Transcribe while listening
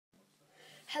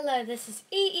Hello, this is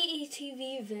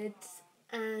EEETV Vids,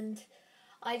 and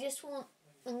I'm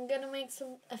gonna make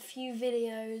a few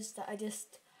videos that I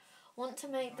just want to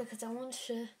make because I want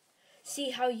to see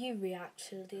how you react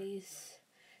to these.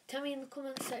 Tell me in the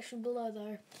comment section below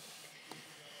though.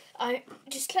 I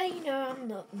just let you know I'm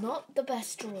not the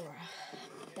best drawer.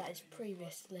 That is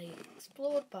previously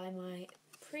explored by my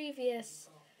previous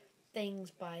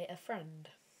things by a friend.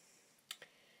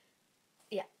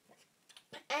 Yeah.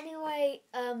 Anyway,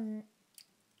 I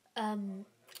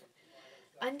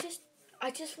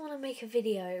just want to make a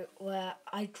video where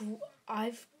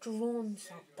I've drawn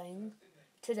something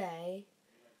today.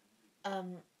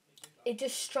 It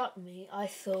just struck me. I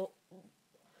thought,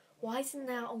 why isn't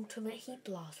there Ultimate Heat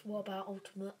Blast? What about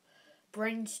Ultimate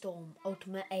Brainstorm,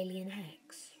 Ultimate Alien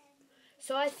Hex?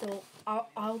 So I thought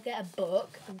I'll get a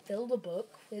book and fill the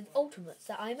book with ultimates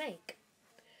that I make.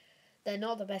 They're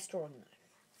not the best drawing though.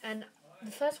 And the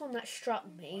first one that struck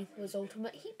me was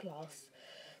Ultimate Heat Blast.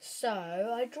 So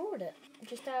I drew it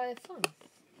just out of fun.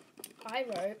 I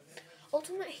wrote,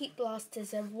 Ultimate Heat Blast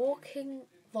is a walking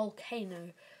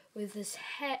volcano with his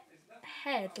head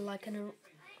like an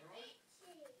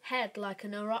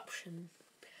eruption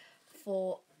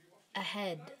for a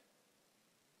head.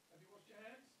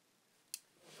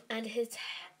 And his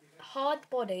hard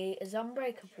body is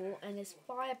unbreakable and his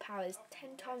firepower is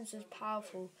 10 times as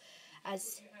powerful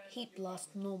as Heat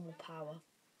Blast's normal power.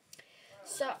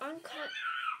 So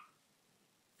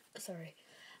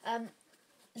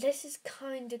this is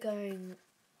kind of going,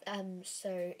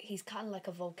 so he's kind of like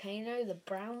a volcano. The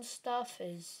brown stuff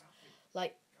is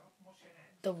like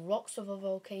the rocks of a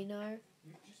volcano,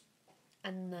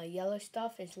 and the yellow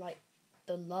stuff is like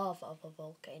the lava of a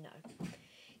volcano.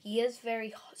 He is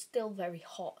still very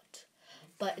hot,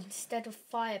 but instead of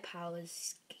fire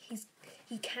powers,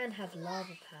 he can have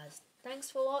lava powers.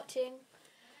 Thanks for watching.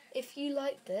 If you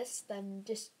like this, then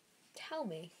just tell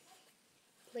me,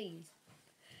 please,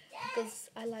 because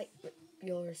I like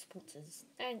your responses.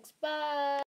 Thanks, bye!